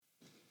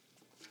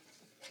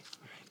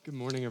Good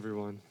morning,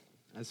 everyone.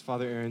 As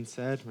Father Aaron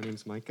said, my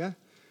name's Micah.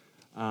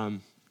 I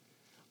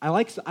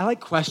like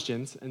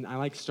questions, and I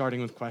like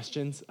starting with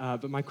questions,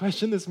 but my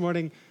question this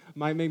morning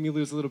might make me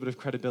lose a little bit of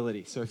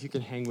credibility, so if you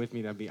could hang with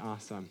me, that'd be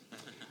awesome.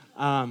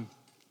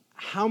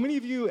 How many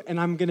of you, and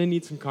I'm going to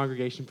need some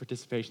congregation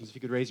participation, so if you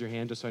could raise your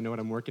hand just so I know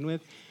what I'm working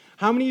with.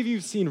 How many of you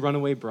have seen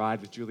Runaway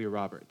Bride with Julia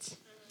Roberts?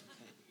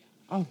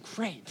 Oh,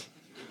 great.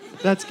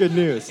 That's good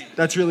news.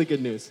 That's really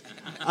good news.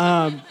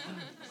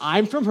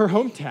 I'm from her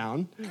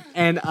hometown,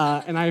 and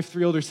I have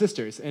 3 older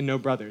sisters and no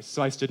brothers,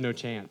 so I stood no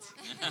chance.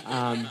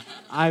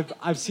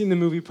 I've seen the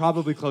movie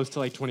probably close to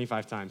like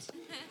 25 times.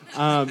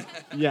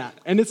 Yeah,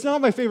 and it's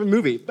not my favorite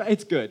movie, but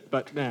it's good,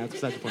 but that's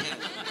beside the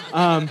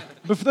point.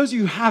 But for those of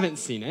you who haven't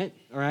seen it,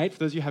 all right,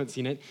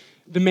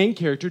 the main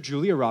character,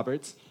 Julia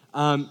Roberts,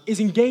 is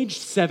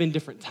engaged 7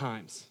 different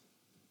times,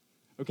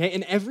 okay?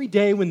 And every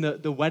day when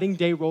the wedding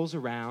day rolls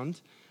around,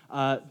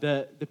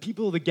 the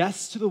people, the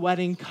guests to the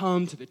wedding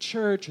come to the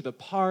church or the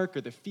park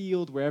or the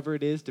field, wherever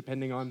it is,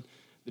 depending on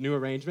the new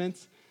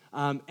arrangements.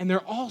 And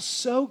they're all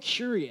so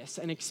curious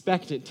and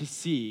expectant to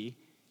see,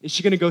 is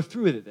she going to go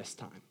through with it this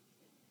time?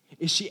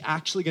 Is she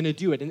actually going to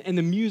do it? And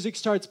the music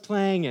starts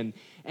playing,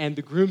 and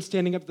the groom's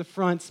standing up at the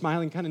front,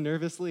 smiling kind of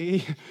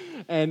nervously.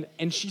 and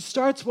she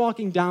starts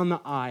walking down the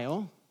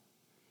aisle,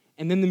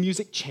 and then the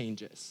music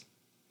changes.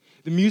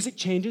 The music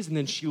changes, and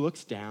then she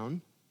looks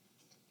down,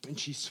 and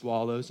she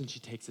swallows, and she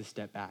takes a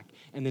step back,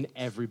 and then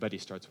everybody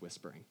starts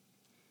whispering.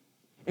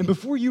 And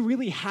before you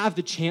really have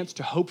the chance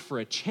to hope for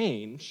a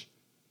change,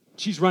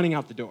 she's running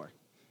out the door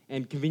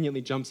and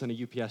conveniently jumps on a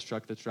UPS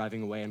truck that's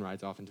driving away and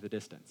rides off into the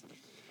distance.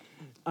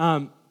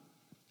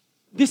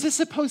 This is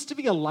supposed to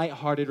be a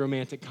lighthearted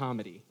romantic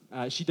comedy.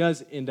 She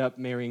does end up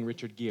marrying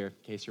Richard Gere, in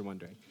case you're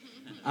wondering.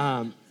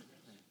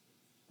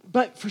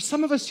 But for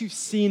some of us who've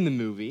seen the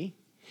movie,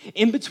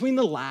 in between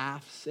the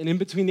laughs and in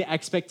between the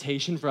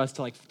expectation for us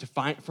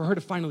for her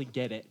to finally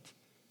get it,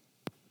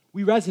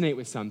 we resonate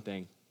with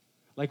something.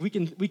 Like we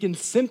can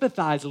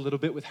sympathize a little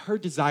bit with her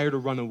desire to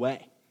run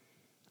away.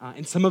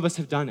 And some of us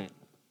have done it.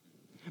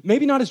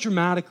 Maybe not as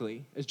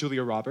dramatically as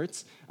Julia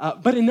Roberts,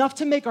 but enough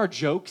to make our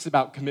jokes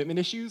about commitment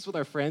issues with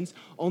our friends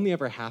only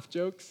ever half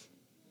jokes.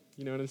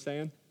 You know what I'm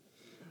saying?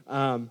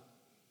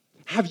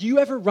 Have you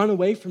ever run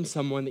away from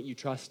someone that you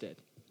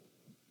trusted?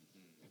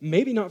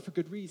 Maybe not for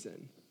good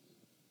reason.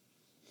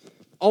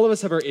 All of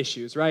us have our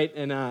issues, right?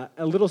 And a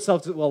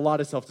lot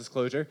of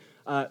self-disclosure.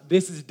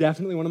 This is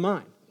definitely one of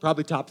mine,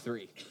 probably top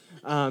 3.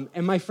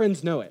 And my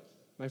friends know it.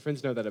 My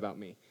friends know that about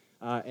me.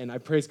 And I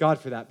praise God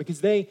for that because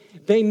they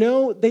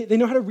know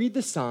how to read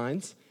the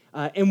signs,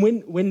 and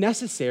when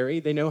necessary,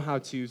 they know how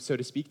to, so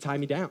to speak, tie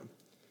me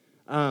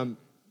down.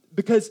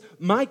 Because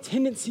my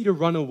tendency to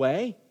run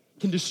away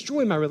can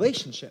destroy my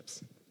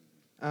relationships.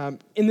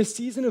 In the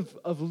season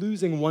of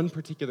losing one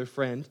particular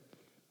friend,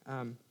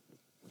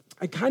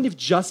 I kind of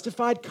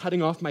justified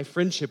cutting off my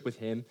friendship with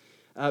him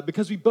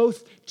because we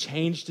both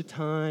changed a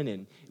ton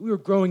and we were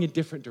growing in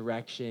different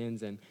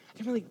directions, and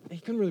he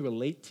couldn't really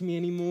relate to me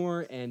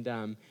anymore. And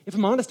if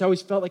I'm honest, I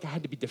always felt like I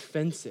had to be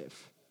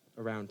defensive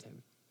around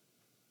him.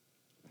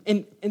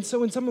 And so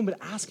when someone would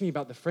ask me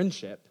about the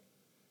friendship,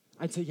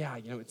 I'd say, yeah,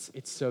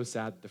 it's so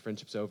sad that the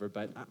friendship's over,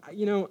 but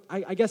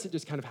I guess it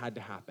just kind of had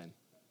to happen.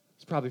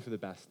 It's probably for the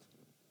best.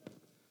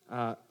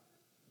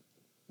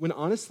 When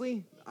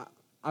honestly,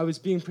 I was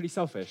being pretty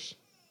selfish.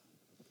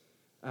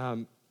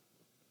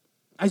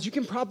 As you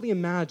can probably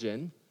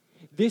imagine,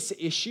 this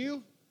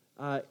issue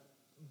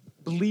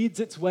bleeds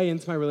its way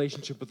into my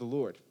relationship with the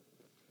Lord.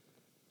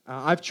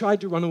 I've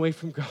tried to run away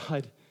from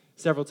God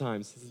several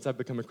times since I've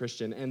become a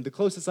Christian, and the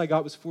closest I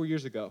got was 4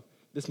 years ago,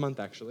 this month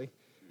actually.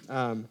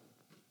 I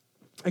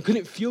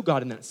couldn't feel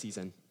God in that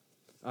season.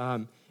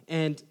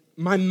 And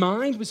my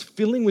mind was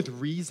filling with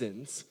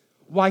reasons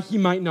why he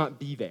might not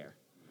be there.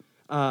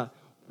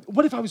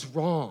 What if I was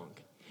wrong?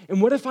 And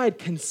what if I had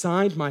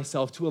consigned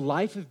myself to a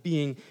life of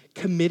being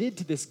committed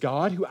to this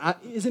God who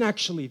isn't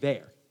actually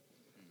there?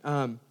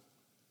 And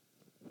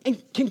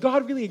can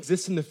God really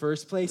exist in the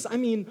first place? I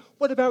mean,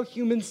 what about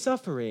human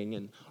suffering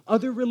and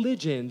other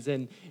religions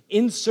and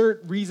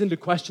insert reason to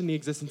question the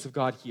existence of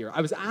God here?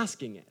 I was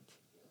asking it.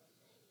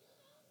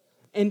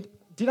 And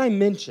did I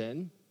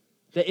mention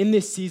that in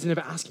this season of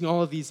asking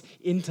all of these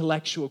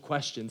intellectual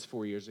questions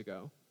 4 years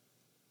ago,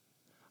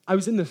 I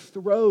was in the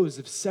throes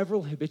of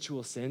several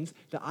habitual sins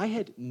that I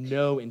had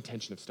no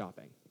intention of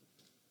stopping.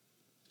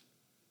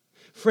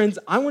 Friends,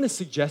 I want to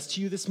suggest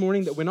to you this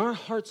morning that when our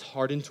hearts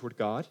harden toward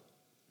God,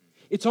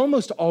 it's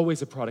almost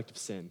always a product of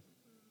sin.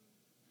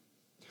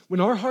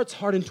 When our hearts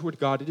harden toward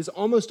God, it is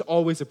almost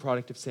always a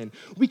product of sin.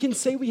 We can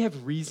say we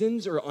have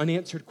reasons or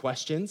unanswered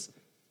questions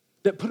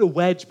that put a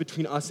wedge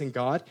between us and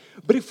God,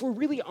 but if we're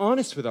really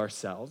honest with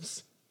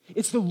ourselves,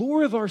 it's the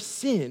lure of our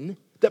sin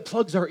that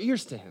plugs our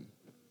ears to him.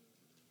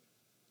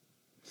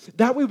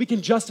 That way we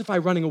can justify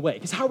running away,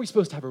 because how are we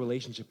supposed to have a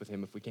relationship with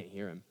him if we can't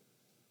hear him?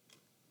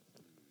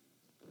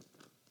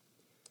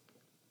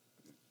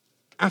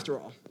 After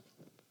all,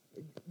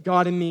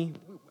 God and me,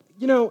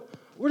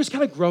 we're just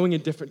kind of growing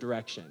in different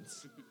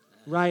directions.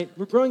 right?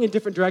 We're growing in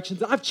different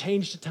directions. I've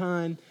changed a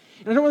ton,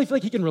 and I don't really feel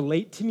like he can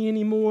relate to me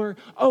anymore.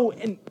 Oh,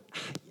 and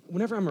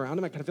whenever I'm around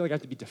him, I kind of feel like I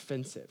have to be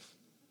defensive.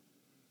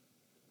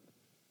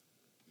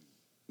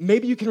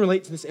 Maybe you can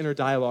relate to this inner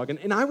dialogue,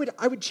 and I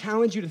would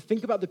challenge you to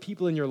think about the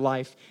people in your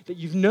life that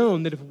you've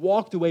known that have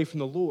walked away from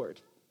the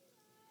Lord.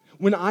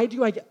 When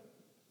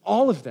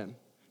all of them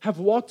have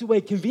walked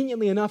away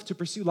conveniently enough to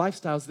pursue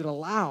lifestyles that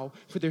allow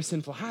for their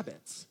sinful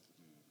habits.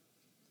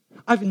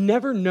 I've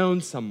never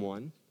known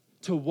someone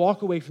to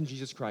walk away from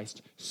Jesus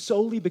Christ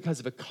solely because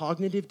of a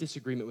cognitive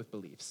disagreement with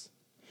beliefs.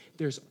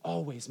 There's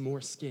always more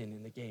skin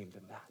in the game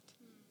than that.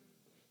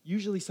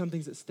 Usually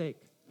something's at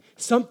stake,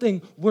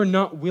 something we're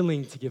not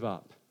willing to give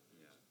up.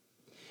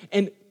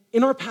 And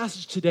in our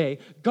passage today,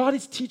 God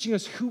is teaching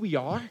us who we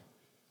are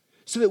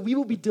so that we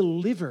will be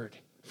delivered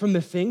from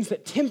the things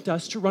that tempt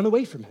us to run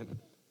away from him.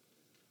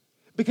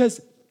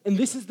 Because, and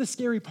this is the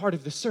scary part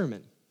of the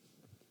sermon,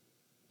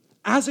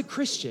 as a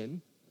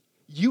Christian,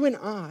 you and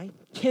I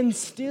can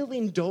still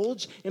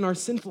indulge in our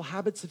sinful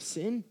habits of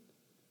sin,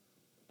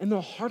 and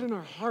they'll harden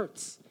our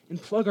hearts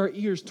and plug our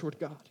ears toward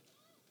God.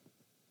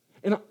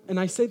 And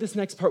I say this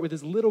next part with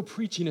as little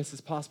preachiness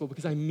as possible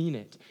because I mean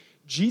it.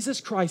 Jesus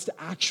Christ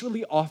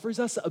actually offers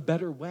us a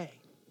better way.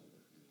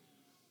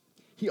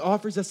 He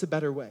offers us a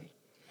better way.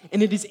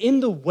 And it is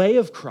in the way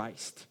of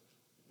Christ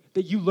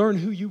that you learn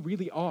who you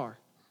really are.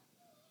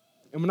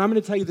 And what I'm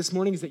going to tell you this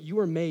morning is that you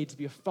are made to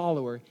be a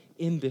follower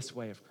in this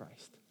way of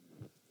Christ.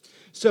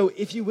 So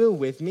if you will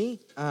with me,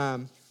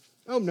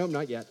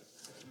 not yet.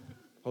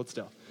 Hold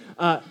still.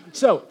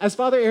 So as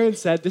Father Aaron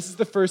said, this is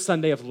the first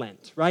Sunday of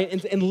Lent, right?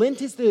 And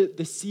Lent is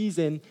the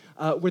season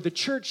where the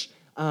church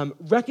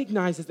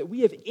recognizes that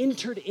we have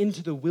entered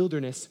into the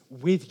wilderness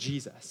with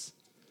Jesus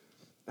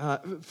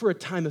for a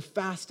time of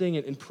fasting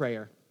and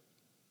prayer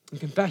and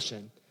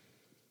confession.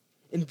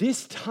 And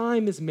this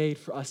time is made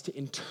for us to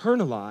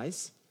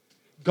internalize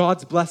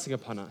God's blessing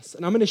upon us.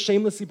 And I'm going to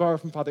shamelessly borrow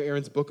from Father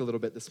Aaron's book a little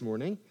bit this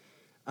morning.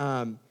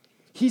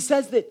 He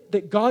says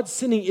that God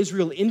sending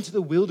Israel into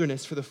the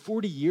wilderness for the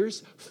 40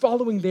 years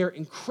following their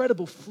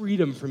incredible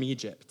freedom from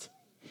Egypt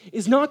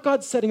is not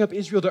God setting up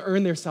Israel to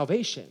earn their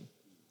salvation.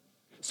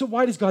 So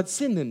why does God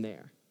send them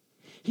there?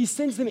 He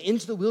sends them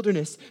into the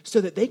wilderness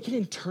so that they can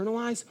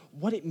internalize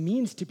what it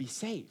means to be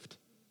saved,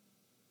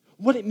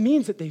 what it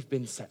means that they've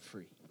been set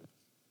free.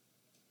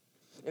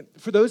 And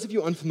for those of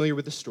you unfamiliar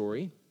with the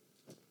story,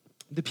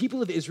 the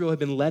people of Israel had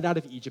been led out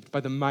of Egypt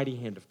by the mighty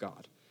hand of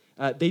God.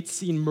 They'd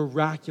seen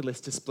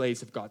miraculous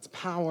displays of God's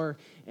power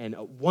and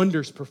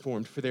wonders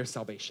performed for their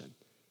salvation.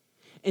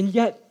 And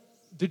yet,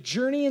 the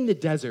journey in the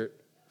desert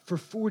for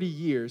 40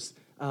 years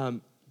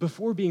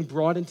before being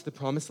brought into the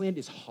promised land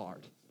is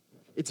hard.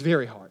 It's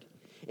very hard.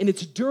 And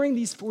it's during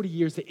these 40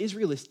 years that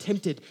Israel is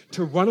tempted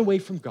to run away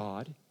from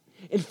God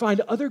and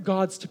find other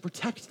gods to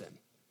protect them.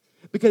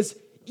 Because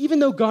even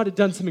though God had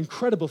done some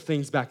incredible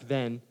things back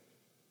then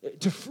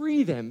to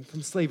free them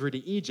from slavery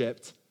to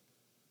Egypt,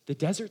 the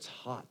desert's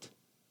hot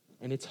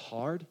and it's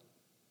hard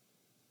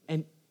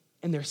and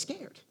they're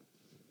scared.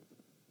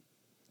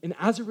 And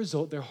as a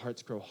result, their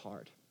hearts grow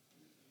hard.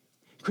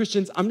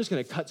 Christians, I'm just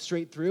going to cut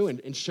straight through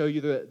and show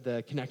you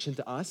the connection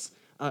to us.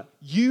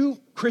 You,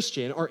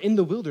 Christian, are in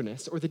the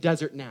wilderness or the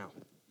desert now.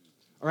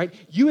 All right?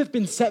 You have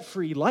been set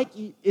free, like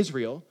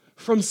Israel,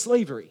 from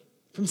slavery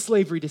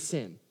to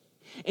sin.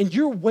 And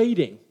you're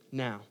waiting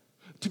now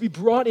to be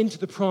brought into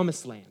the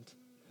promised land,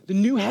 the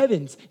new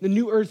heavens, the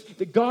new earth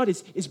that God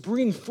is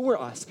bringing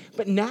for us.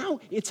 But now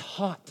it's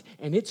hot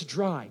and it's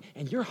dry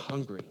and you're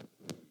hungry.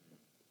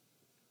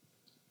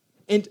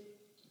 And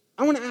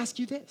I want to ask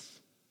you this.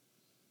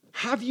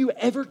 Have you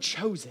ever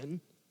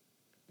chosen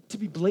to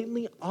be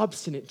blatantly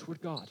obstinate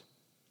toward God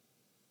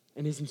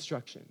and his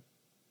instruction?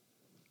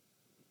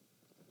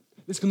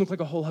 This can look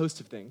like a whole host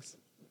of things.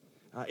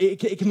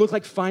 It can look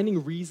like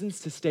finding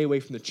reasons to stay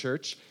away from the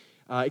church.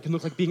 It can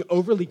look like being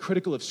overly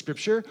critical of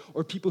Scripture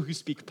or people who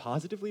speak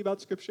positively about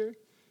Scripture.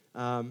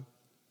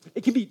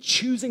 It can be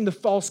choosing the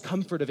false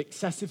comfort of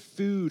excessive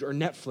food or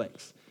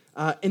Netflix.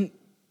 And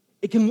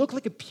it can look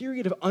like a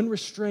period of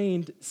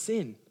unrestrained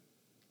sin.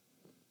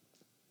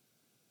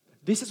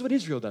 This is what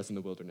Israel does in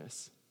the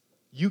wilderness.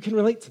 You can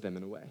relate to them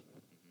in a way.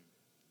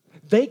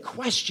 They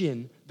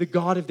question the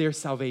God of their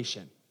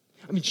salvation.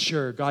 I mean,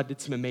 sure, God did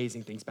some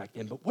amazing things back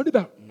then, but what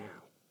about now?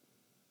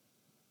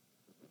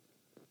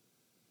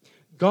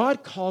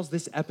 God calls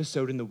this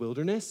episode in the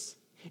wilderness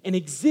an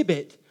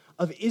exhibit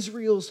of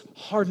Israel's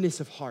hardness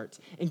of heart.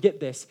 And get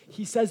this,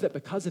 he says that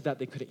because of that,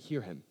 they couldn't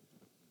hear him.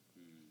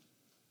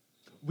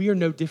 We are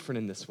no different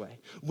in this way.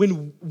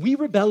 When we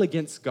rebel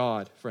against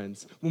God,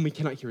 friends, when we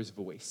cannot hear his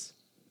voice.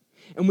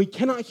 And we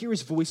cannot hear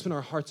his voice when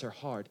our hearts are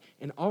hard,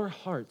 and our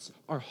hearts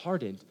are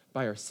hardened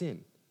by our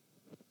sin.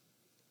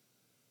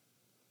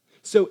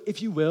 So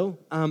if you will,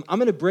 I'm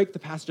going to break the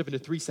passage up into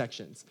three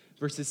sections,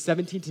 verses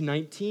 17 to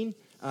 19,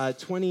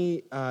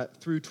 20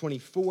 through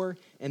 24,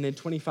 and then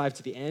 25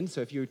 to the end.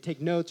 So if you take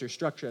notes or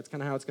structure, that's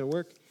kind of how it's going to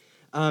work.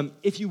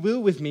 If you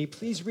will with me,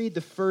 please read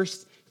the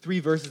first three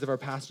verses of our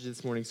passage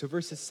this morning. So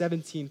verses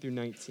 17 through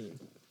 19.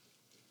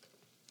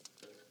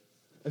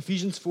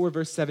 Ephesians 4,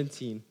 verse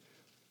 17.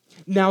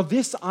 Now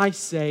this I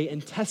say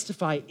and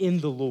testify in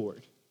the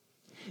Lord,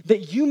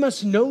 that you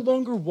must no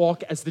longer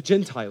walk as the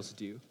Gentiles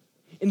do,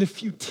 in the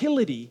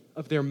futility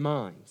of their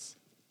minds.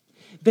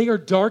 They are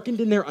darkened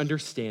in their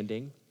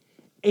understanding,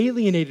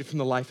 alienated from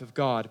the life of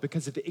God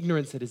because of the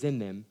ignorance that is in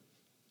them,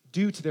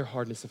 due to their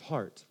hardness of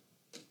heart.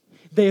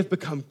 They have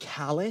become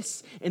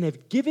callous and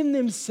have given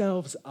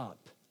themselves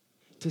up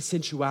to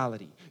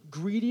sensuality,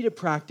 greedy to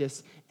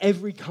practice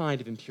every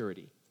kind of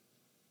impurity.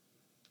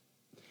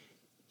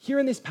 Here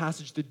in this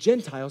passage, the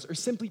Gentiles are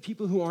simply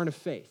people who aren't of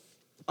faith,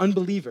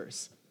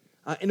 unbelievers.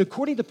 And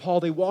according to Paul,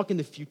 they walk in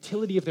the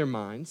futility of their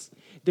minds.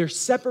 They're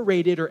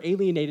separated or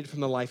alienated from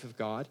the life of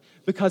God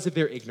because of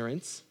their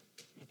ignorance.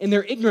 And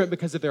they're ignorant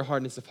because of their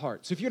hardness of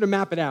heart. So if you were to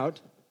map it out,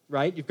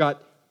 right, you've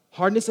got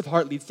hardness of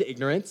heart leads to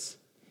ignorance.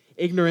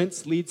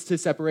 Ignorance leads to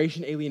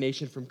separation,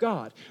 alienation from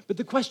God. But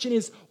the question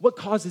is, what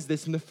causes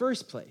this in the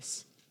first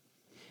place?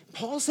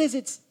 Paul says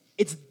it's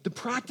the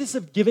practice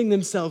of giving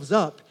themselves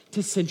up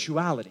to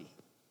sensuality.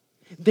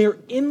 Their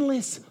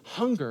endless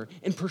hunger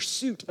and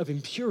pursuit of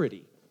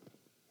impurity.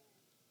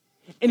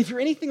 And if you're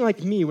anything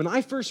like me, when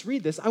I first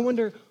read this, I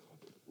wonder,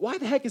 why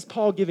the heck is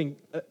Paul giving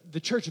the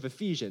church of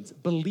Ephesians,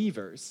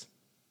 believers,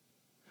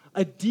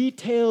 a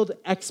detailed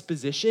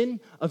exposition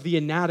of the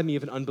anatomy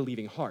of an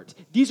unbelieving heart?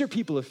 These are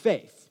people of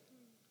faith.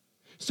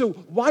 So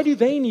why do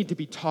they need to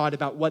be taught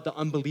about what the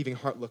unbelieving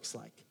heart looks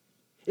like?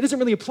 It doesn't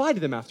really apply to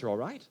them after all,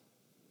 right?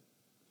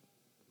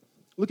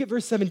 Look at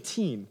verse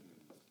 17.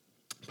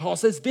 Paul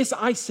says, this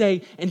I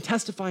say and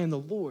testify in the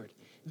Lord,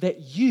 that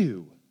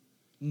you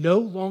no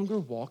longer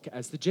walk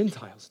as the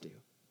Gentiles do.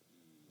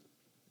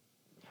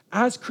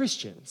 As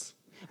Christians,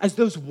 as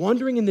those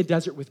wandering in the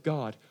desert with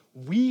God,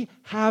 we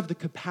have the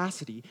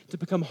capacity to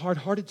become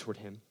hard-hearted toward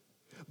him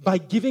by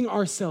giving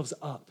ourselves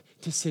up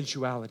to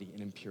sensuality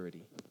and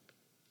impurity.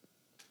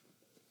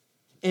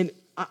 And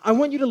I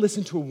want you to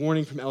listen to a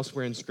warning from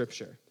elsewhere in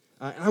Scripture.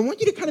 And I want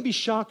you to kind of be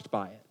shocked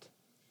by it.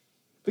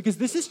 Because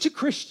this is to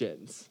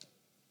Christians.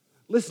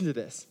 Listen to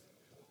this.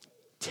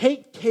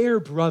 Take care,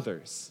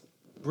 brothers,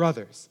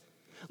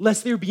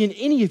 lest there be in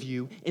any of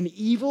you an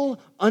evil,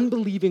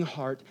 unbelieving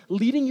heart,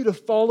 leading you to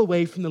fall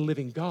away from the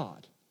living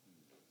God.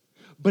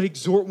 But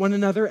exhort one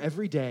another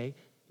every day,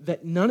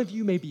 that none of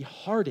you may be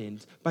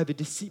hardened by the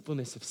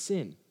deceitfulness of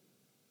sin.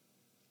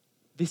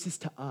 This is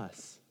to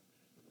us.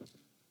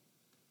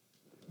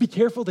 Be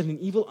careful that an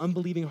evil,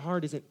 unbelieving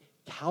heart isn't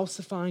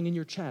calcifying in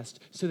your chest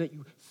so that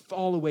you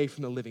fall away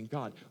from the living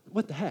God.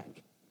 What the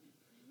heck?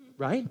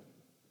 Right?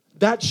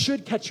 That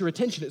should catch your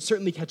attention. It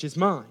certainly catches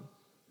mine.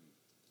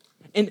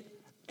 And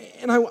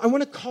I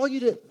want to call you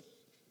to,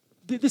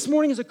 this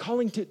morning is a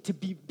calling to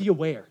be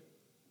aware.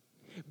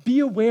 Be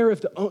aware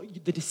of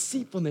the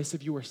deceitfulness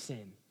of your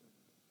sin.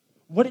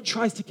 What it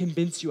tries to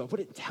convince you of, what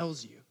it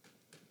tells you.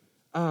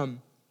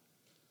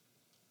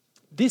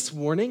 This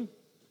warning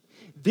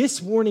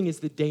is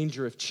the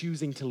danger of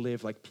choosing to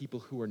live like people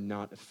who are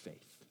not of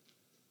faith.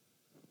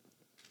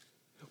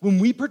 When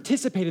we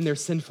participate in their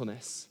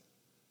sinfulness,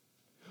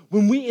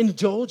 when we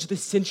indulge the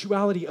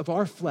sensuality of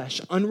our flesh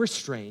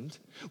unrestrained,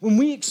 when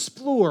we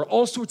explore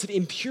all sorts of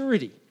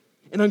impurity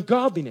and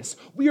ungodliness,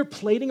 we are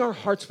plating our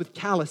hearts with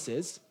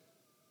calluses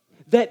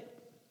that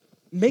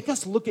make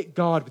us look at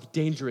God with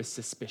dangerous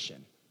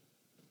suspicion.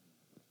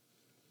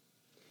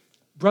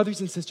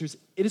 Brothers and sisters,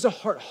 it is a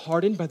heart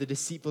hardened by the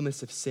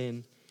deceitfulness of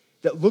sin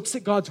that looks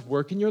at God's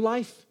work in your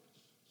life,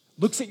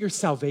 looks at your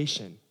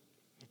salvation,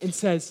 and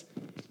says,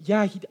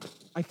 yeah,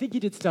 I think he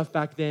did stuff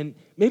back then.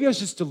 Maybe I was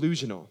just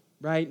delusional,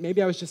 right?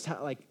 Maybe I was just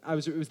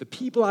it was the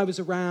people I was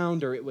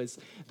around, or it was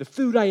the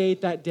food I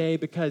ate that day,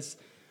 because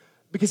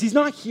he's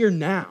not here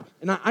now.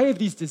 And I have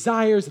these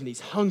desires and these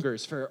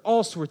hungers for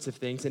all sorts of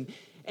things, and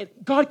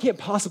God can't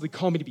possibly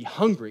call me to be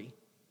hungry.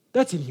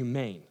 That's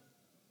inhumane.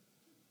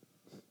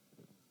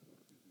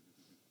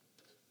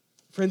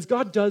 Friends,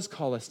 God does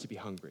call us to be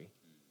hungry.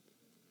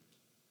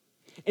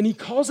 And he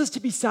calls us to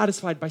be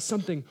satisfied by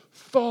something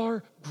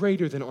far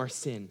greater than our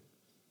sin.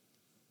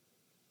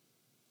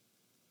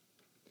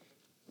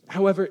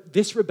 However,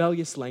 this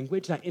rebellious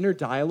language, that inner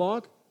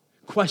dialogue,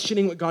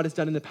 questioning what God has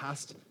done in the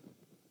past,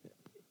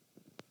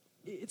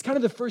 it's kind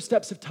of the first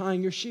steps of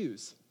tying your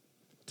shoes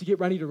to get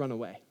ready to run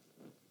away.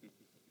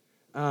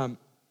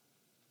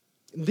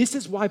 This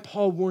is why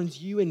Paul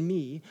warns you and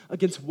me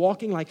against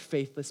walking like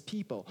faithless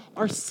people.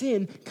 Our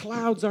sin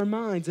clouds our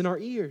minds and our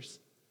ears.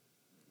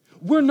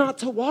 We're not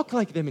to walk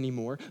like them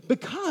anymore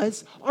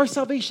because our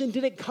salvation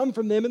didn't come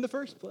from them in the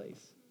first place.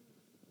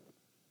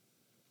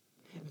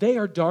 They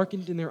are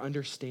darkened in their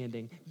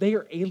understanding. They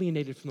are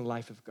alienated from the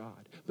life of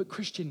God. But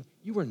Christian,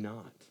 you are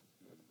not.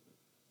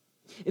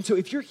 And so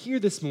if you're here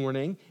this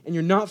morning and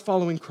you're not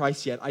following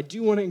Christ yet, I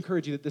do want to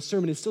encourage you that this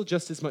sermon is still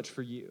just as much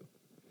for you.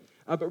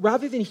 But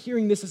rather than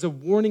hearing this as a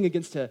warning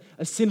against a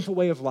sinful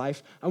way of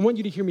life, I want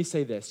you to hear me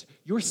say this.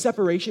 Your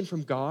separation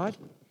from God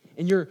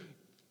and your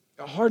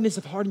hardness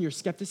of heart and your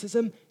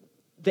skepticism,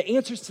 the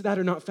answers to that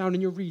are not found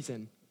in your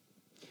reason.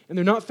 And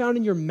they're not found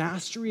in your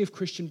mastery of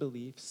Christian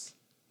beliefs.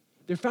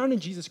 They're found in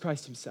Jesus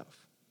Christ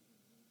himself.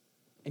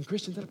 And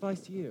Christians, that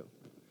applies to you.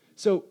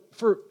 So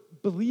for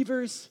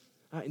believers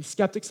and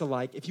skeptics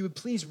alike, if you would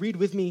please read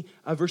with me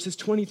verses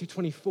 20 through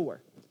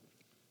 24.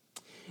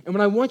 And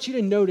what I want you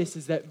to notice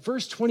is that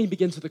verse 20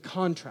 begins with a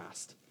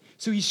contrast.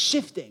 So he's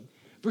shifting.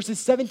 Verses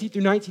 17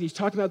 through 19, he's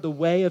talking about the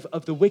way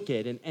of the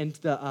wicked and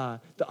the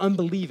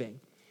unbelieving.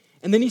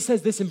 And then he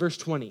says this in verse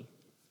 20.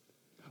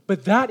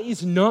 But that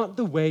is not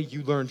the way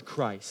you learned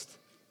Christ,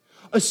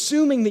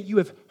 assuming that you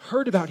have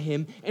heard about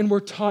him and were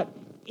taught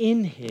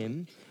in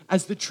him,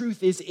 as the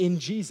truth is in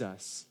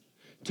Jesus,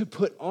 to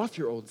put off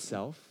your old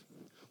self,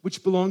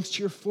 which belongs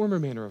to your former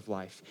manner of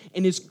life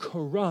and is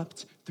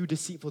corrupt through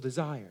deceitful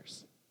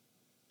desires,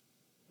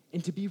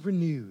 and to be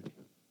renewed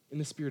in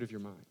the spirit of your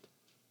mind,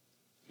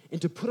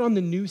 and to put on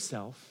the new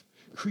self,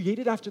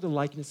 created after the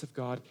likeness of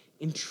God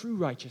in true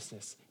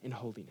righteousness and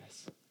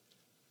holiness.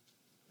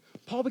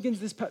 Paul begins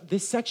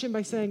this section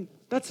by saying,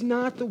 that's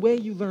not the way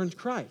you learned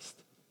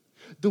Christ.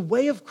 The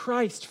way of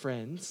Christ,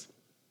 friends,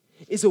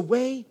 is a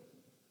way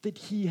that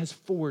he has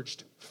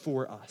forged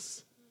for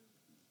us.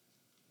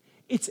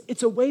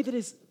 It's a way that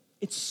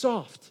it's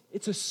soft.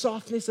 It's a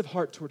softness of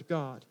heart toward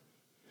God.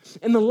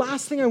 And the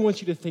last thing I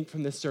want you to think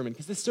from this sermon,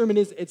 because this sermon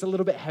it's a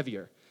little bit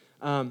heavier.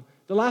 The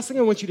last thing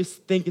I want you to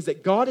think is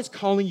that God is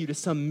calling you to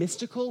some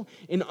mystical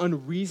and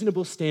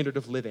unreasonable standard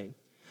of living,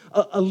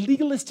 a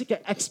legalistic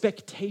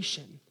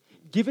expectation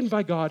given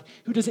by God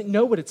who doesn't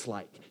know what it's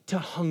like to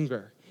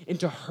hunger and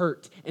to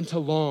hurt and to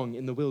long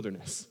in the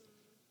wilderness.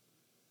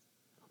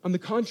 On the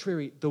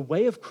contrary, the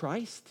way of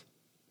Christ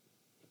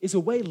is a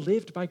way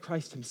lived by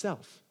Christ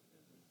himself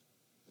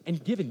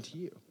and given to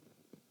you.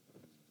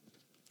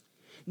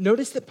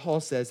 Notice that Paul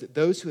says that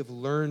those who have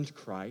learned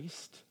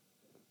Christ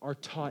are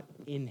taught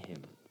in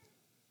him,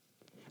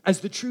 as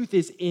the truth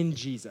is in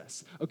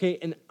Jesus. Okay,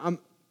 and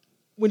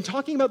when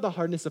talking about the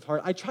hardness of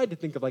heart, I tried to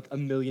think of like a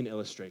million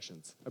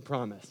illustrations, I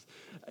promise.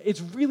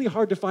 It's really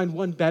hard to find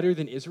one better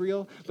than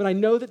Israel, but I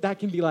know that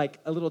can be like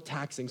a little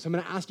taxing, so I'm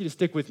going to ask you to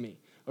stick with me,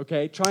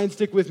 okay? Try and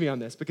stick with me on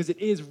this, because it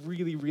is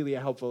really, really a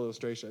helpful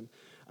illustration.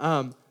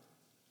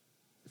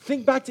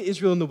 Think back to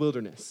Israel in the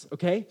wilderness,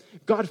 okay?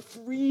 God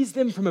frees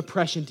them from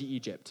oppression to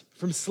Egypt,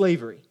 from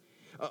slavery,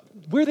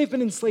 where they've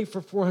been enslaved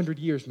for 400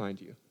 years,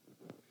 mind you.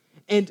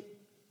 And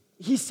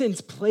he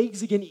sends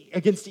plagues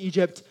against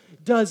Egypt,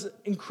 does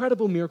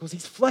incredible miracles.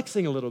 He's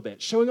flexing a little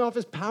bit, showing off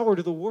his power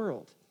to the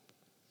world.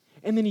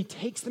 And then he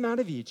takes them out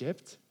of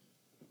Egypt,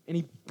 and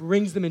he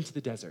brings them into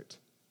the desert.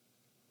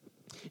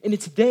 And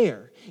it's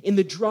there, in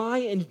the dry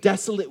and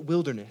desolate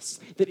wilderness,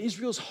 that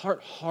Israel's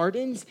heart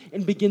hardens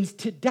and begins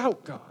to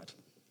doubt God.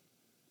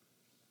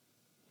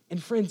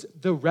 And friends,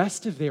 the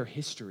rest of their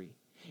history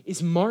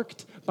is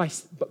marked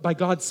by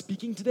God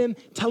speaking to them,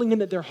 telling them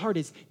that their heart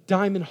is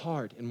diamond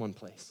hard in one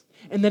place,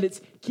 and that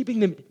it's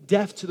keeping them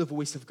deaf to the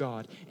voice of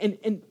God, and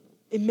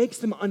it makes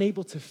them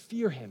unable to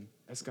fear him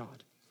as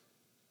God.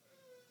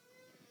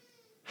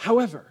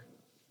 However,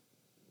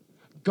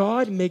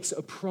 God makes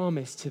a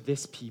promise to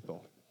this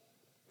people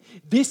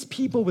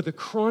with a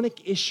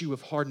chronic issue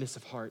of hardness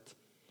of heart.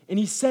 And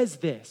he says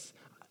this,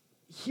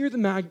 hear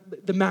the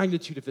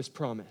magnitude of this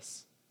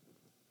promise.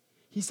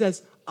 He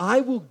says,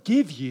 I will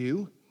give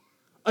you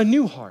a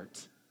new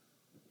heart,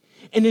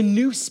 and a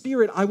new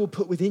spirit I will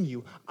put within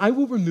you. I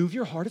will remove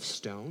your heart of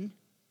stone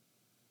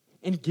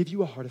and give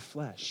you a heart of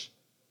flesh.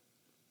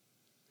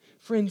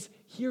 Friends,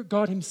 here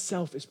God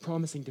himself is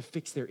promising to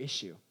fix their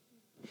issue.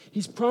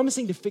 He's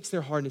promising to fix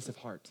their hardness of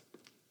heart.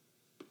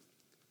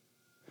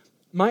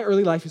 My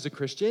early life as a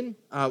Christian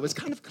was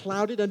kind of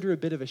clouded under a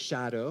bit of a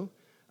shadow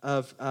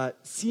of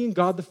seeing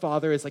God the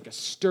Father as like a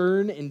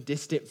stern and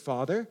distant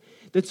father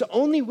that's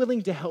only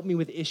willing to help me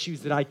with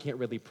issues that I can't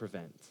really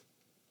prevent,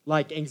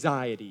 like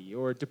anxiety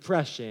or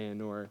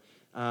depression or,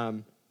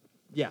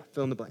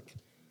 fill in the blank.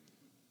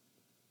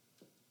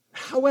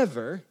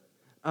 However,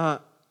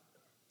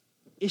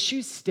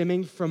 issues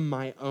stemming from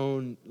my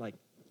own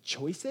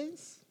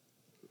choices,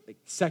 like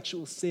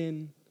sexual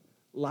sin,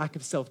 lack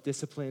of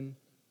self-discipline,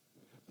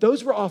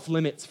 those were off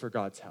limits for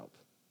God's help.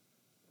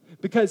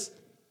 Because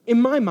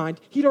in my mind,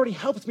 he'd already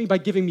helped me by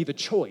giving me the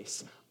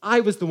choice.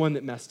 I was the one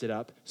that messed it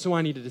up, so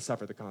I needed to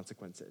suffer the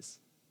consequences.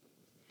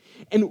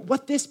 And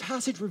what this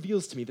passage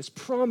reveals to me, this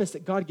promise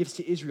that God gives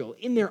to Israel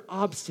in their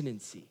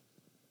obstinacy,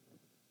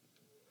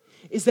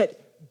 is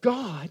that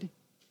God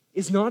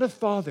is not a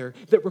father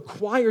that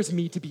requires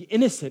me to be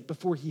innocent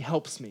before he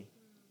helps me.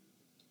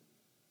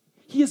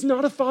 He is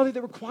not a father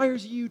that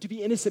requires you to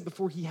be innocent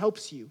before he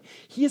helps you.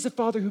 He is a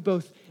father who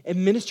both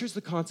administers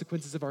the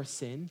consequences of our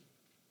sin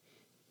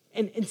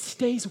and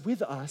stays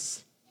with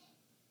us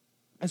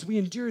as we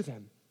endure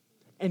them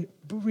and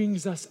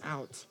brings us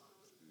out.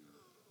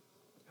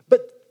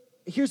 But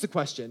here's the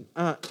question.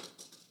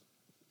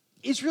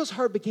 Israel's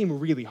heart became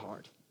really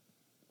hard.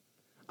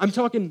 I'm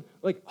talking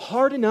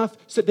hard enough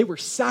so that they were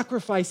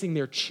sacrificing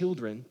their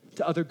children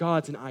to other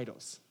gods and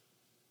idols.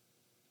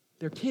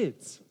 Their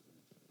kids.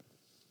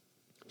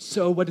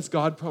 So what does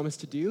God promise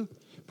to do?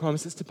 He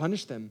promises to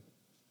punish them.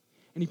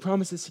 And he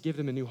promises to give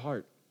them a new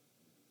heart.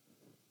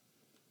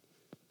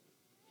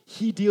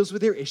 He deals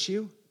with their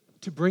issue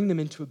to bring them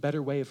into a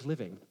better way of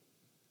living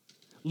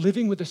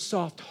with a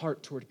soft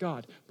heart toward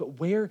God. But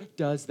where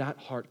does that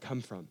heart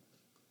come from?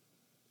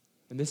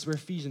 And this is where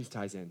Ephesians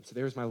ties in. So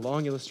there's my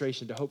long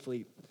illustration to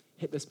hopefully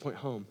hit this point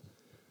home.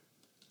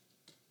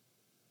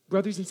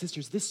 Brothers and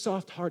sisters, this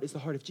soft heart is the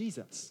heart of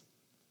Jesus.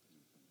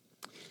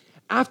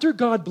 After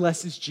God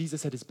blesses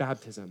Jesus at his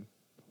baptism,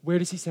 where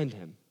does he send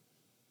him?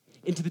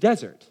 Into the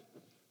desert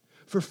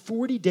for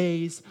 40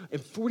 days and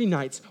 40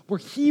 nights, where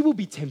he will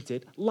be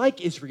tempted,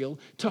 like Israel,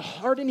 to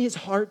harden his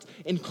heart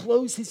and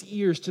close his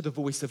ears to the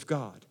voice of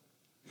God.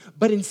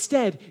 But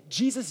instead,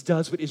 Jesus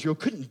does what Israel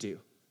couldn't do.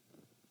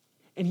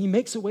 And he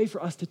makes a way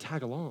for us to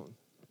tag along.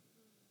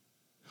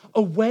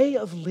 A way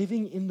of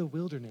living in the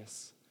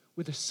wilderness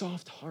with a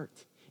soft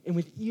heart and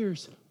with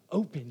ears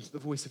open to the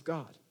voice of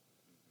God.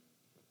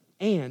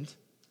 And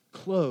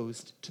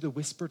closed to the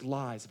whispered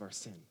lies of our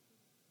sin.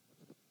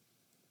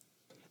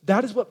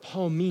 That is what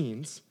Paul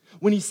means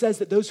when he says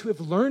that those who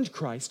have learned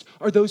Christ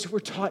are those who were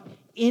taught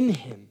in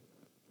him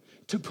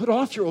to put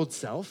off your old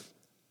self,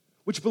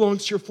 which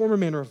belongs to your former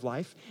manner of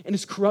life and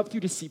is corrupt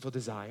through deceitful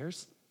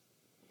desires,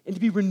 and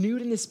to be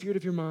renewed in the spirit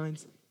of your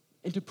minds,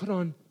 and to put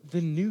on the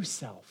new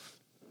self,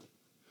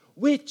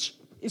 which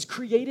is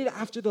created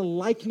after the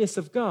likeness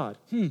of God,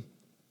 in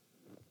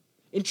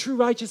true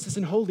righteousness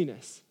and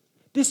holiness.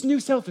 This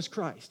new self is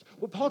Christ.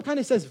 What Paul kind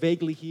of says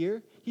vaguely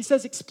here, he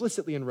says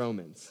explicitly in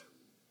Romans.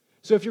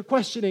 So if you're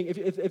questioning,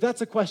 if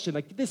that's a question,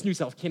 like this new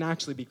self can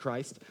actually be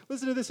Christ,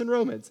 listen to this in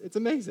Romans. It's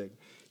amazing.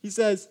 He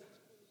says,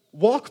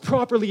 walk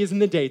properly as in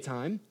the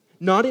daytime,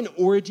 not in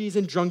orgies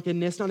and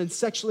drunkenness, not in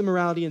sexual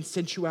immorality and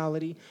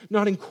sensuality,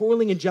 not in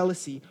quarreling and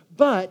jealousy,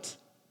 but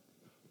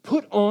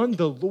put on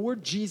the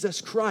Lord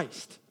Jesus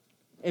Christ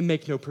and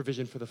make no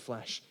provision for the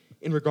flesh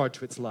in regard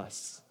to its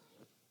lusts.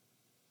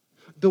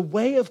 The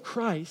way of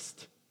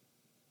Christ,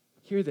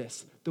 hear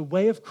this, the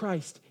way of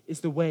Christ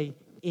is the way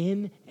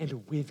in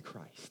and with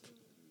Christ.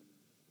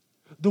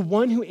 The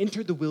one who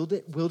entered the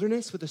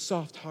wilderness with a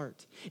soft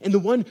heart, and the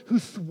one who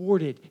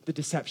thwarted the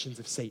deceptions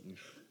of Satan.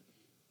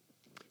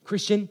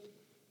 Christian,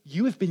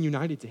 you have been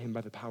united to him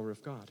by the power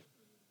of God.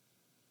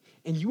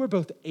 And you are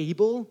both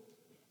able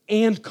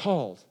and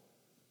called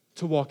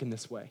to walk in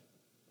this way.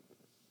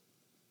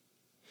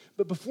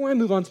 But before I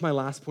move on to my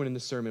last point in the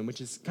sermon,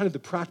 which is kind of the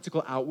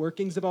practical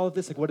outworkings of all of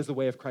this, like what does the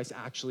way of Christ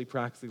actually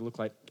practically look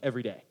like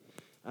every day?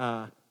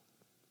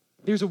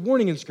 There's a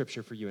warning in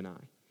Scripture for you and I.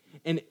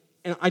 And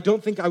I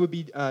don't think I would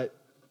be, I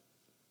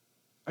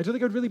don't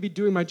think I'd really be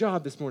doing my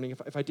job this morning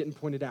if I didn't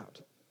point it out.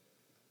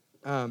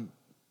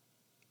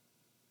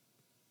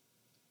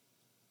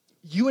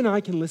 You and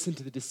I can listen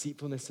to the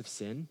deceitfulness of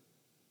sin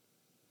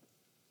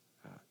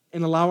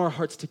and allow our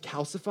hearts to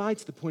calcify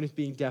to the point of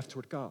being deaf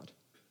toward God.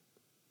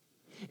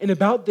 And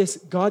about this,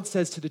 God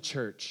says to the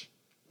church,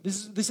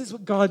 this is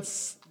what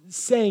God's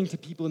saying to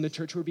people in the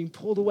church who are being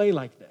pulled away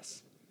like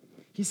this.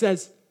 He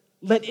says,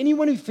 let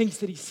anyone who thinks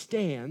that he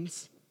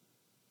stands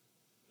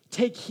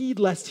take heed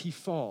lest he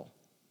fall.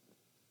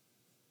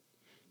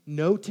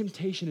 No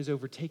temptation has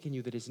overtaken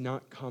you that is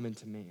not common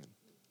to man.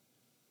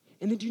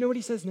 And then do you know what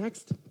he says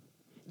next?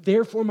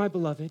 Therefore, my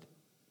beloved,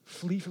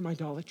 flee from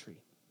idolatry.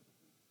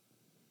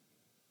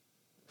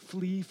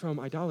 Flee from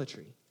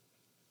idolatry.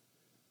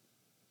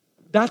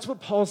 That's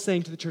what Paul's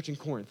saying to the church in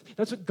Corinth.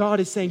 That's what God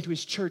is saying to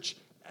his church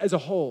as a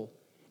whole.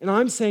 And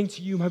I'm saying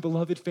to you, my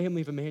beloved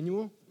family of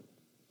Immanuel,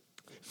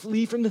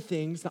 flee from the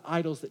things, the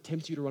idols that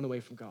tempt you to run away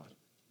from God.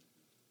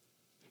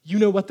 You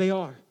know what they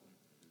are.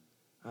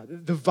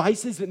 The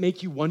vices that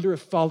make you wonder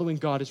if following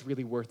God is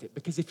really worth it.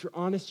 Because if you're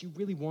honest, you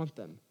really want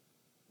them.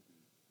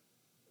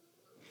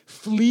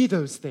 Flee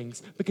those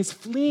things, because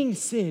fleeing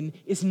sin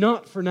is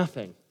not for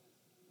nothing.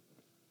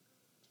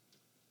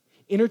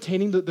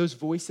 Entertaining those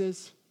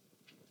voices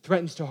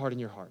threatens to harden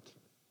your heart.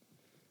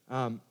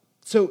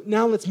 So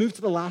now let's move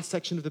to the last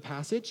section of the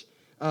passage.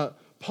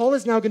 Paul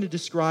is now going to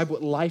describe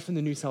what life in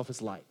the new self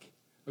is like.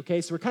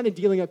 Okay, so we're kind of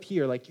dealing up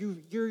here, like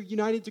you're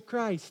united to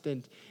Christ,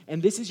 and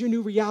this is your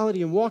new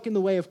reality, and walk in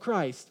the way of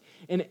Christ.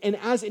 And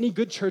as any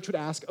good church would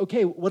ask,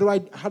 okay,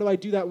 how do I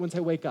do that once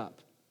I wake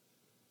up?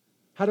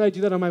 How do I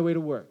do that on my way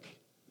to work?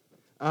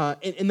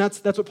 And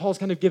that's what Paul's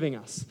kind of giving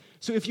us.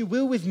 So if you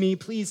will with me,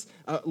 please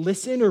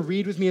listen or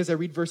read with me as I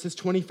read verses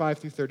 25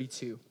 through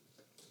 32.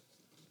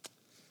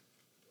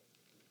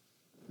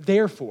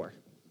 Therefore,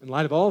 in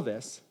light of all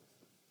this,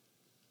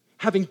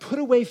 having put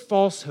away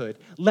falsehood,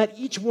 let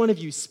each one of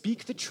you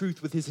speak the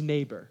truth with his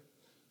neighbor,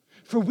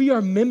 for we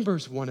are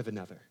members one of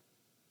another.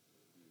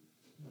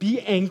 Be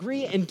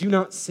angry and do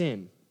not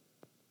sin.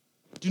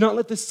 Do not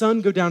let the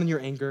sun go down in your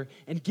anger,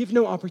 and give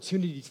no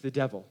opportunity to the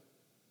devil.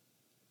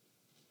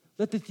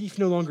 Let the thief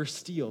no longer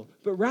steal,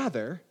 but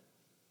rather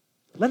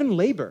let him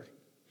labor,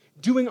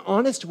 doing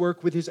honest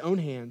work with his own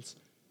hands,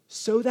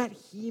 so that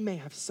he may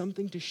have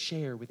something to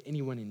share with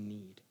anyone in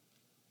need.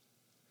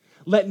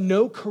 Let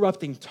no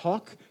corrupting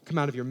talk come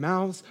out of your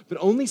mouths, but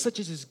only such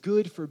as is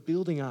good for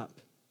building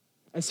up,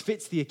 as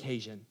fits the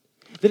occasion,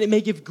 that it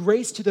may give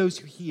grace to those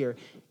who hear.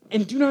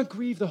 And do not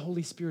grieve the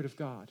Holy Spirit of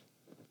God,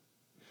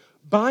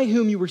 by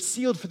whom you were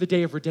sealed for the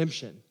day of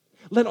redemption.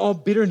 Let all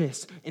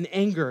bitterness and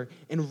anger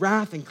and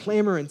wrath and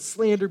clamor and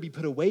slander be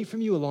put away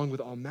from you along with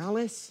all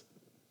malice.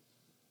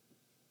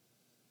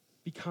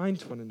 Be kind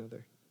to one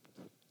another,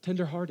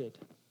 tenderhearted,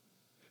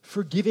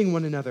 forgiving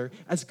one another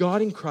as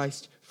God in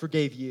Christ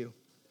forgave you.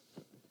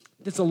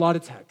 That's a lot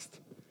of text.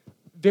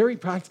 Very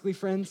practically,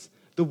 friends,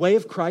 the way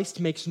of Christ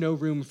makes no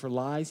room for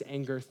lies,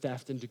 anger,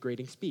 theft, and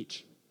degrading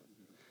speech.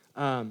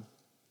 I'm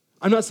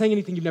not saying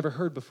anything you've never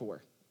heard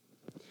before.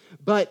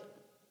 But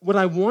what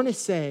I want to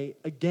say,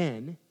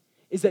 again,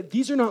 is that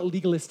these are not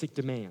legalistic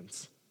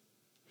demands.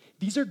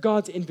 These are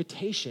God's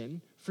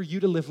invitation for you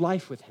to live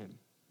life with him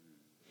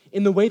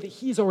in the way that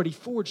he's already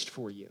forged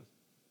for you.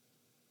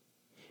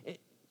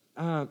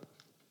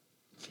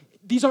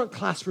 These aren't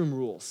classroom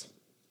rules.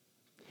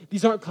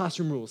 These aren't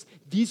classroom rules.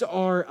 These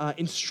are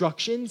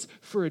instructions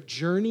for a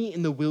journey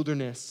in the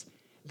wilderness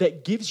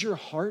that gives your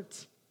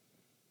heart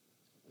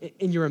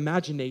and your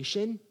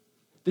imagination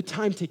the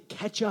time to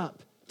catch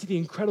up to the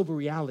incredible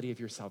reality of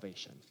your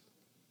salvation.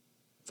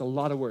 It's a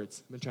lot of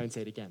words. I'm going to try and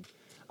say it again.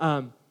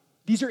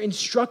 These are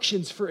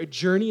instructions for a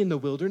journey in the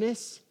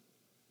wilderness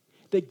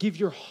that give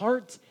your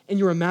heart and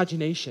your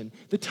imagination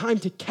the time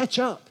to catch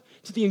up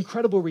to the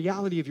incredible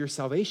reality of your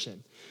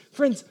salvation.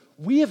 Friends,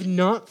 we have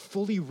not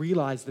fully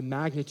realized the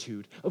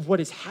magnitude of what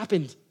has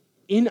happened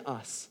in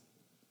us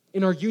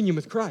in our union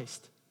with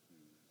Christ.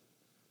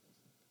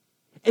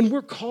 And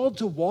we're called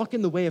to walk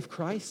in the way of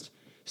Christ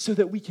so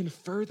that we can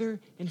further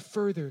and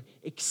further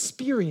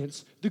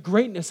experience the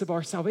greatness of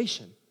our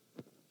salvation.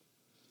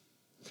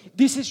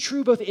 This is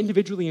true both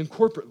individually and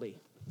corporately.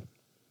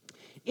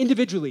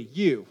 Individually,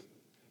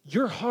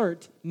 your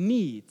heart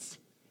needs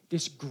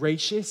this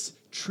gracious,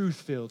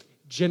 truth-filled,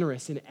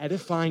 generous, and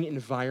edifying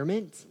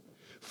environment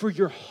for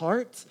your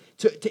heart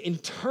to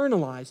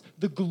internalize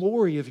the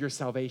glory of your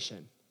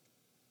salvation.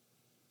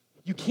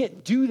 You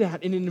can't do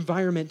that in an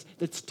environment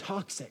that's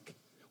toxic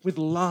with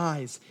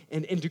lies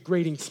and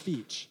degrading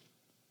speech.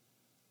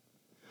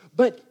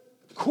 But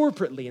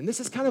corporately, and this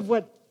is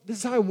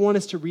how I want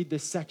us to read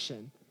this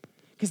section,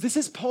 because this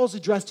is Paul's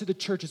address to the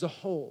church as a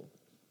whole.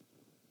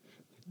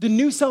 The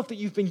new self that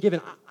you've been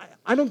given,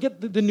 I don't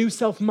get the new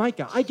self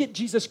Micah. I get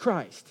Jesus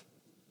Christ.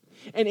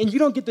 And you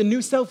don't get the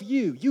new self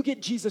you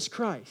get Jesus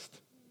Christ.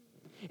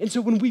 And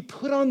so when we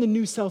put on the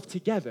new self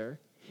together,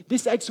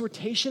 this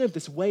exhortation of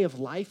this way of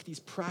life, these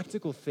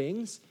practical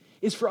things,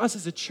 is for us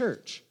as a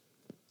church.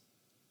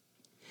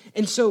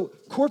 And so,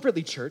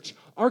 corporately, church,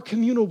 our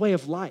communal way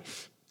of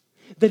life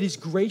that is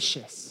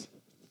gracious,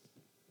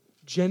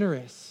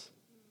 generous,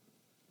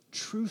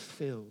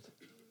 truth-filled,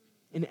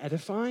 and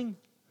edifying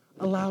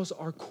allows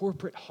our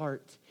corporate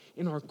heart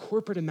and our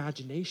corporate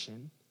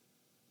imagination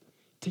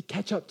to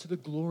catch up to the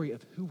glory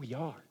of who we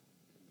are.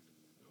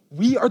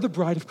 We are the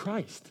bride of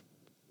Christ.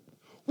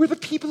 We're the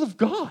people of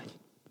God.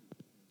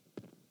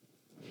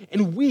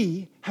 And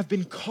we have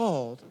been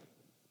called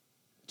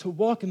to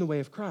walk in the way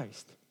of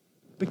Christ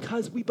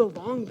because we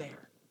belong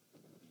there.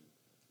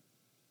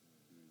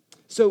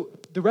 So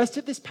the rest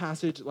of this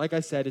passage, like I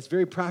said, is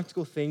very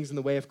practical things in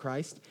the way of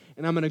Christ,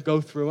 and I'm going to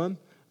go through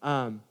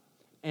them.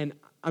 And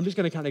I'm just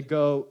going to kind of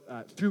go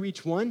through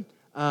each one.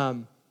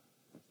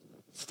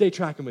 Stay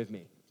tracking with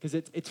me, because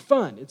it's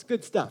fun. It's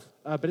good stuff,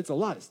 but it's a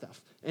lot of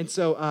stuff. And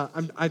so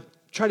I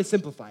try to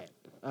simplify it,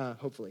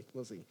 hopefully.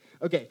 We'll see.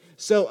 Okay,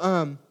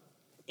 so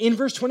in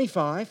verse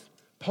 25,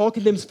 Paul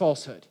condemns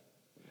falsehood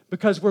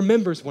because we're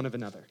members one of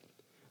another.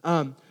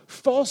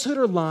 Falsehood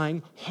or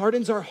lying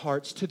hardens our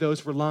hearts to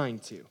those we're lying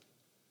to.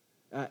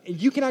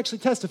 And you can actually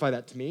testify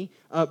that to me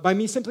by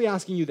me simply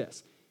asking you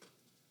this.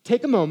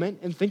 Take a moment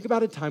and think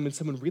about a time when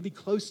someone really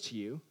close to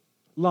you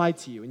lied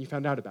to you and you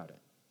found out about it.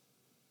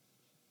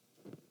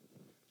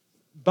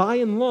 By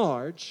and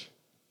large,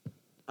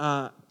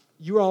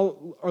 you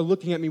all are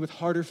looking at me with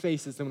harder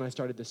faces than when I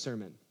started this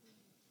sermon.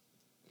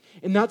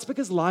 And that's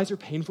because lies are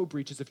painful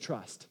breaches of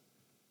trust.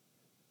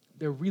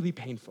 They're really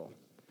painful.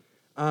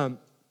 And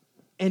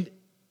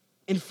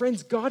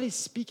friends, God is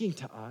speaking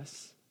to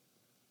us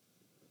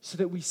so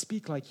that we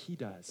speak like he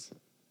does,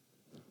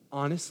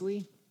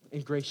 honestly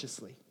and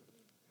graciously.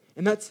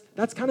 And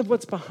that's kind of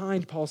what's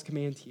behind Paul's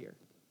command here.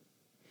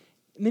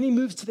 And then he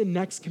moves to the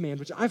next command,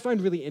 which I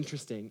find really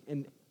interesting.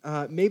 And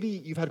maybe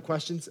you've had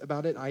questions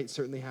about it. I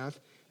certainly have.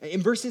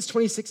 In verses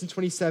 26 and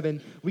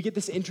 27, we get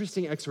this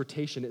interesting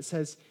exhortation. It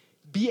says,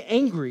 "Be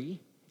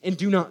angry and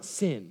do not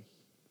sin.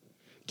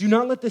 Do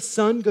not let the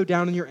sun go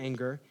down in your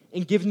anger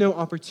and give no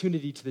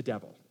opportunity to the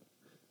devil."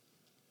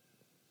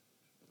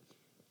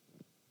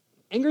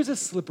 Anger is a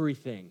slippery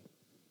thing.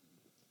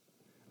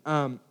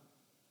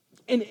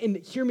 And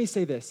hear me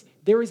say this.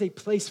 There is a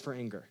place for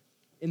anger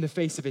in the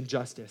face of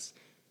injustice.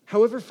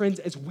 However, friends,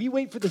 as we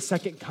wait for the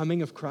second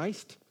coming of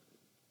Christ,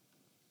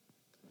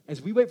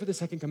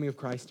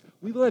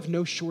 we will have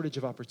no shortage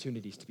of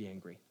opportunities to be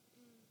angry.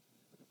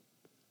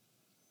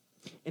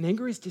 And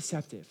anger is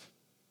deceptive.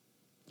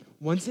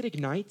 Once it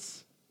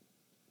ignites,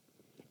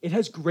 it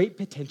has great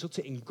potential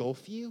to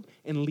engulf you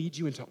and lead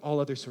you into all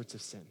other sorts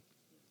of sin.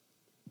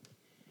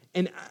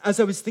 And as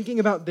I was thinking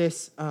about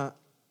this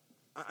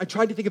I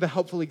tried to think of a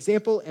helpful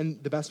example,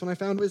 and the best one I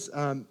found was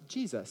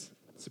Jesus,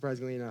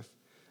 surprisingly enough.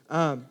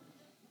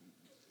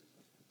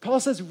 Paul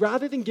says,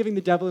 rather than giving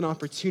the devil an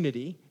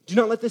opportunity, do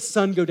not let the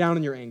sun go down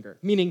in your anger.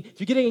 Meaning, if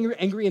you're getting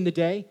angry in the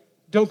day,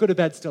 don't go to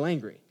bed still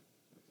angry.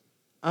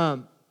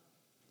 And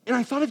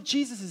I thought of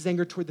Jesus'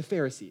 anger toward the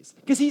Pharisees,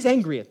 because he's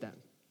angry at them.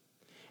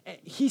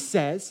 He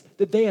says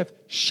that they have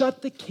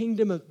shut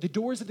the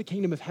doors of the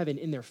kingdom of heaven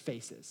in their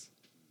faces.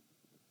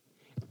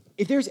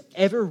 If there's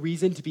ever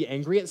reason to be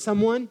angry at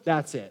someone,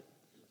 that's it.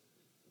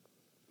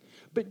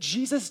 But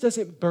Jesus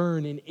doesn't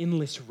burn in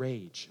endless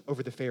rage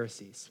over the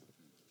Pharisees.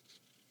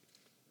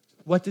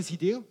 What does he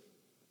do?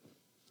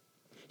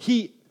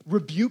 He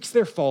rebukes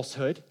their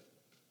falsehood.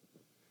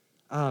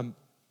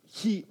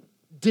 He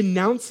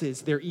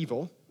denounces their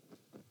evil.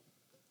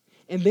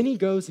 And then he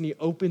goes and he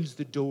opens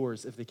the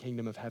doors of the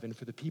kingdom of heaven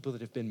for the people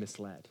that have been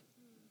misled.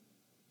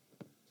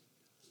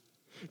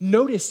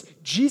 Notice,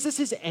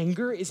 Jesus'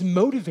 anger is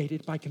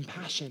motivated by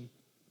compassion,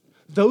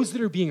 those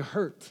that are being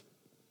hurt.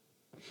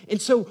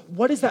 And so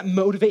what does that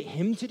motivate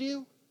him to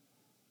do?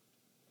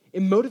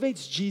 It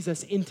motivates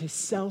Jesus into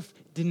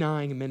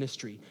self-denying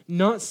ministry,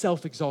 not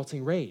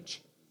self-exalting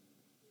rage.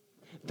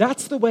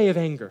 That's the way of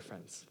anger,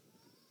 friends.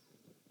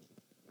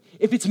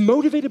 If it's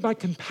motivated by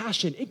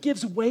compassion, it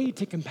gives way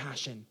to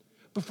compassion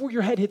before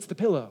your head hits the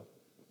pillow.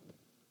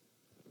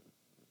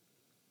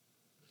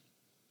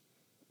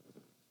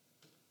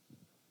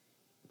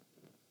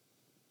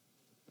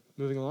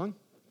 Moving along.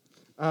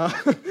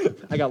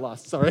 I got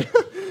lost, sorry.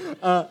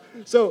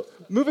 So,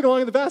 moving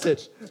along in the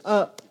passage.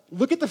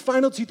 Look at the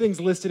final two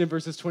things listed in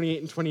verses 28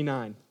 and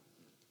 29.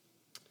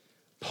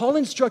 Paul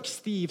instructs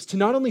thieves to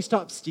not only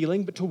stop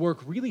stealing, but to work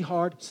really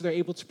hard so they're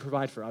able to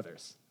provide for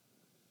others.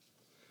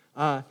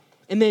 And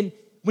then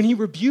when he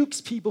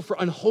rebukes people for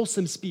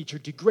unwholesome speech or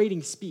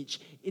degrading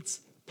speech, it's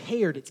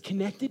paired, it's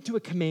connected to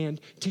a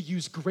command to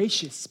use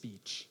gracious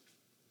speech.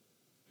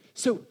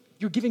 So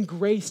you're giving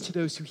grace to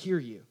those who hear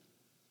you.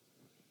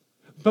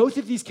 Both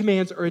of these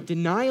commands are a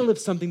denial of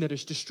something that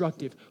is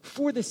destructive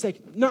for the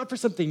sake, not for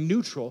something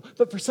neutral,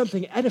 but for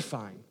something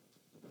edifying.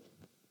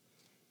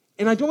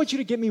 And I don't want you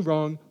to get me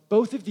wrong,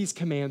 both of these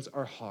commands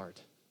are hard.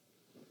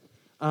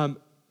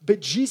 But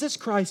Jesus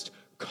Christ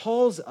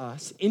calls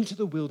us into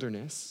the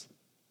wilderness.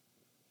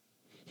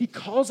 He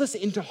calls us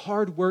into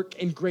hard work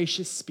and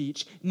gracious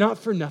speech, not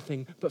for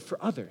nothing, but for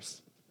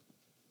others.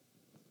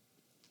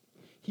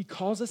 He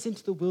calls us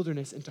into the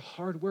wilderness, into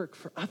hard work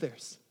for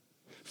others.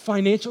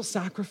 Financial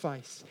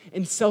sacrifice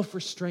and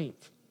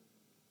self-restraint.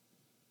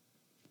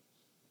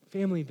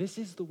 Family, this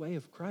is the way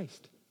of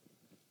Christ.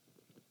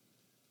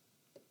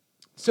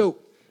 So,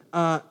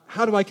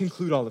 how do I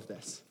conclude all of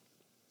this?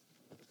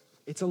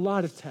 It's a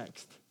lot of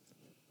text.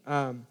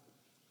 And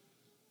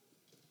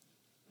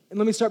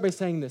let me start by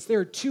saying this. There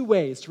are two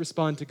ways to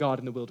respond to God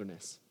in the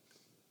wilderness.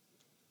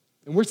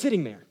 And we're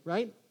sitting there,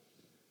 right?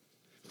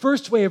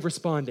 First way of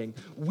responding,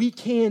 we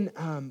can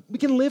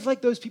live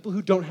like those people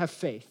who don't have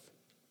faith.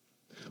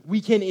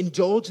 We can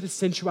indulge the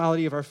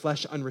sensuality of our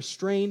flesh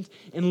unrestrained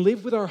and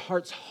live with our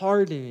hearts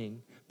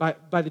hardening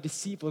by the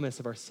deceitfulness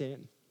of our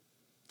sin.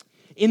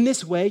 In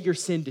this way, your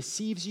sin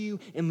deceives you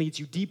and leads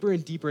you deeper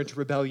and deeper into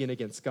rebellion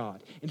against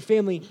God. And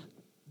family,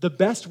 the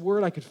best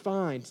word I could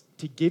find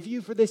to give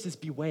you for this is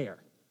beware.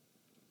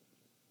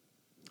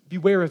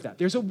 Beware of that.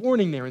 There's a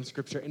warning there in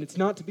Scripture, and it's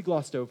not to be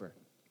glossed over.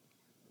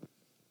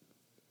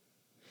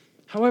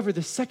 However,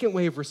 the second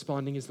way of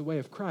responding is the way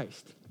of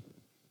Christ.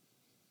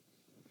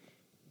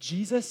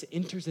 Jesus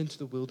enters into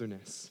the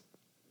wilderness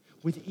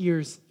with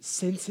ears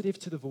sensitive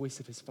to the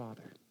voice of his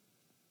Father.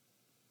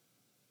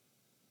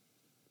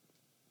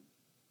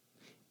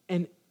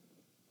 And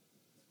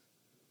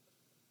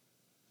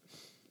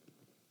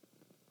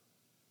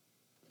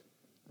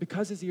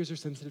because his ears are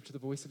sensitive to the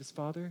voice of his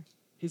Father,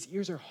 his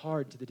ears are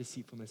hard to the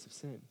deceitfulness of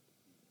sin.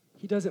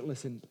 He doesn't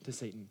listen to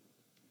Satan.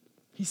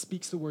 He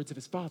speaks the words of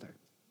his Father.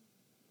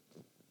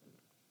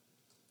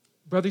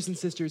 Brothers and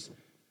sisters,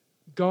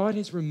 God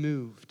has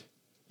removed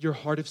your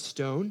heart of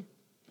stone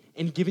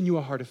and given you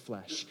a heart of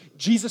flesh.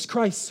 Jesus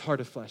Christ's heart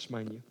of flesh,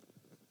 mind you.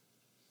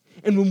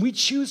 And when we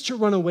choose to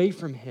run away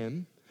from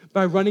him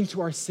by running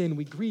to our sin,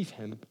 we grieve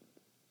him.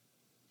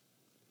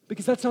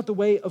 Because that's not the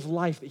way of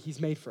life that he's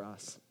made for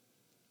us.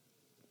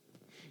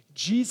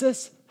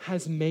 Jesus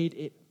has made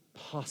it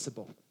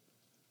possible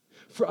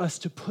for us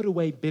to put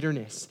away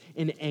bitterness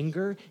and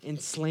anger and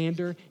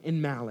slander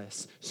and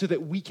malice so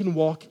that we can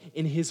walk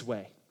in his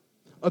way,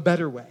 a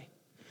better way,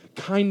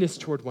 kindness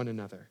toward one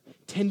another,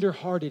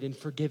 tender-hearted and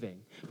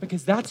forgiving,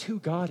 because that's who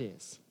God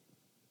is.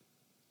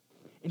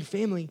 And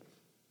family,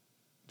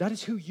 that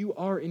is who you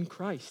are in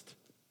Christ.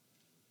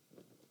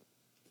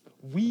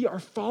 We are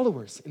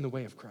followers in the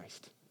way of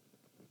Christ.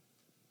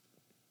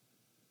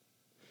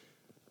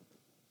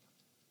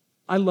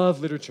 I love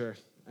literature,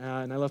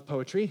 and I love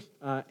poetry,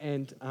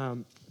 and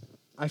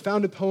I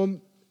found a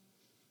poem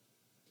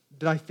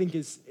that I think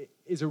is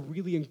a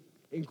really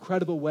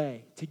incredible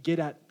way to get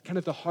at kind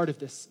of the heart of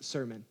this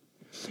sermon.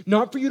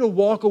 Not for you to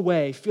walk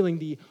away feeling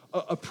the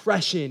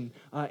oppression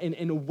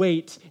and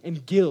weight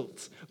and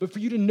guilt, but for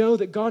you to know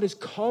that God is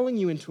calling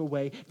you into a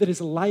way that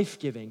is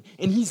life-giving,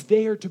 and he's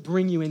there to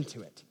bring you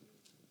into it.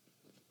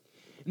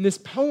 In this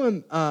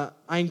poem,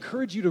 I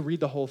encourage you to read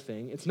the whole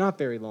thing. It's not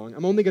very long.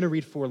 I'm only going to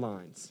read 4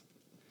 lines.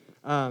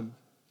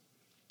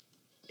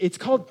 It's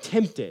called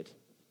Tempted,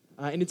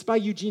 and it's by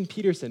Eugene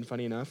Peterson,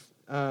 funny enough.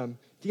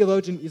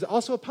 Theologian, he's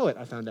also a poet,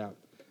 I found out.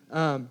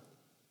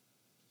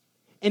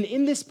 And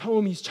in this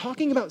poem, he's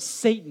talking about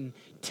Satan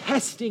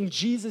testing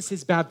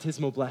Jesus'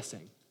 baptismal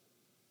blessing.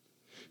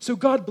 So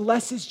God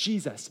blesses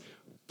Jesus,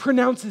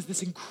 pronounces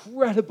this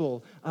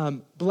incredible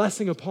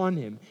blessing upon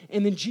him,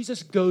 and then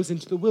Jesus goes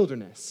into the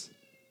wilderness.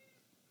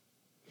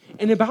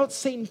 And about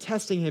Satan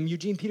testing him,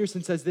 Eugene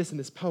Peterson says this in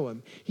this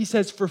poem. He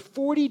says, for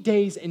 40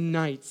 days and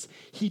nights,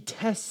 he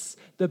tests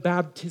the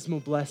baptismal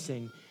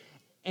blessing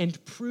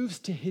and proves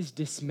to his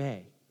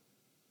dismay.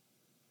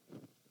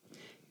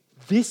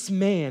 This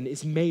man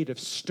is made of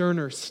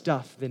sterner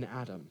stuff than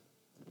Adam.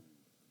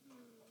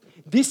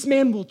 This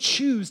man will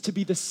choose to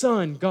be the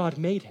son God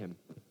made him.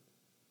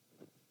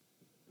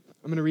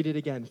 I'm going to read it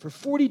again. For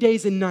 40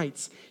 days and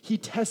nights, he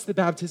tests the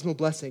baptismal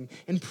blessing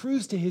and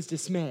proves to his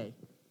dismay.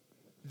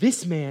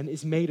 This man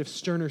is made of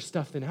sterner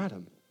stuff than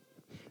Adam.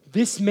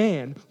 This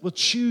man will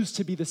choose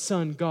to be the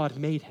son God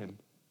made him.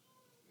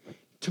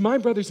 To my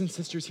brothers and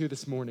sisters here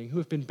this morning who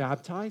have been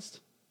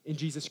baptized in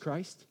Jesus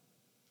Christ,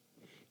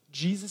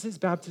 Jesus'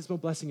 baptismal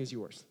blessing is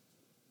yours.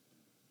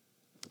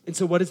 And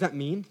so what does that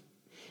mean?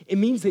 It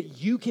means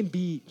that you can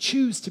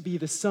choose to be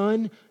the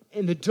son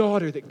and the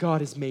daughter that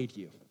God has made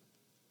you.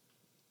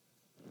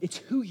 It's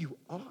who you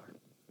are.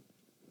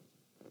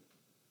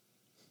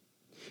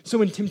 So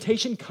when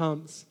temptation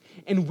comes,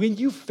 and when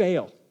you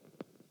fail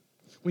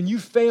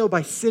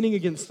by sinning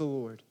against the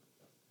Lord,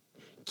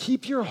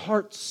 keep your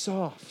heart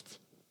soft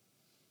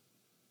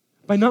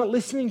by not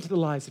listening to the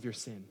lies of your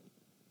sin.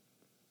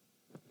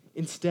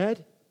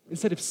 Instead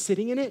of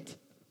sitting in it,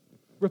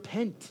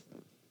 repent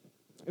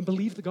and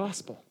believe the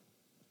gospel.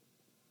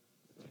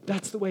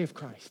 That's the way of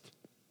Christ.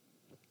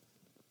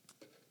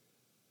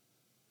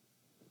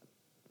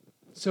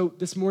 So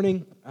this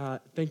morning,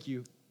 thank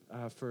you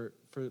for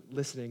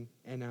listening.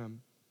 And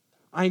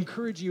I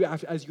encourage you,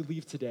 as you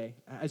leave today,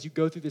 as you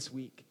go through this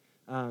week,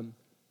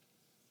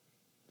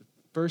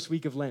 first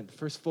week of Lent,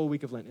 first full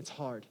week of Lent, it's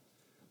hard.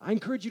 I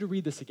encourage you to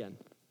read this again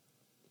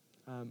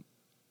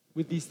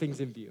with these things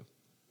in view.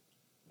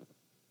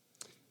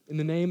 In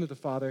the name of the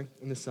Father,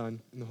 and the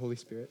Son, and the Holy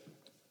Spirit,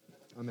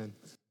 amen.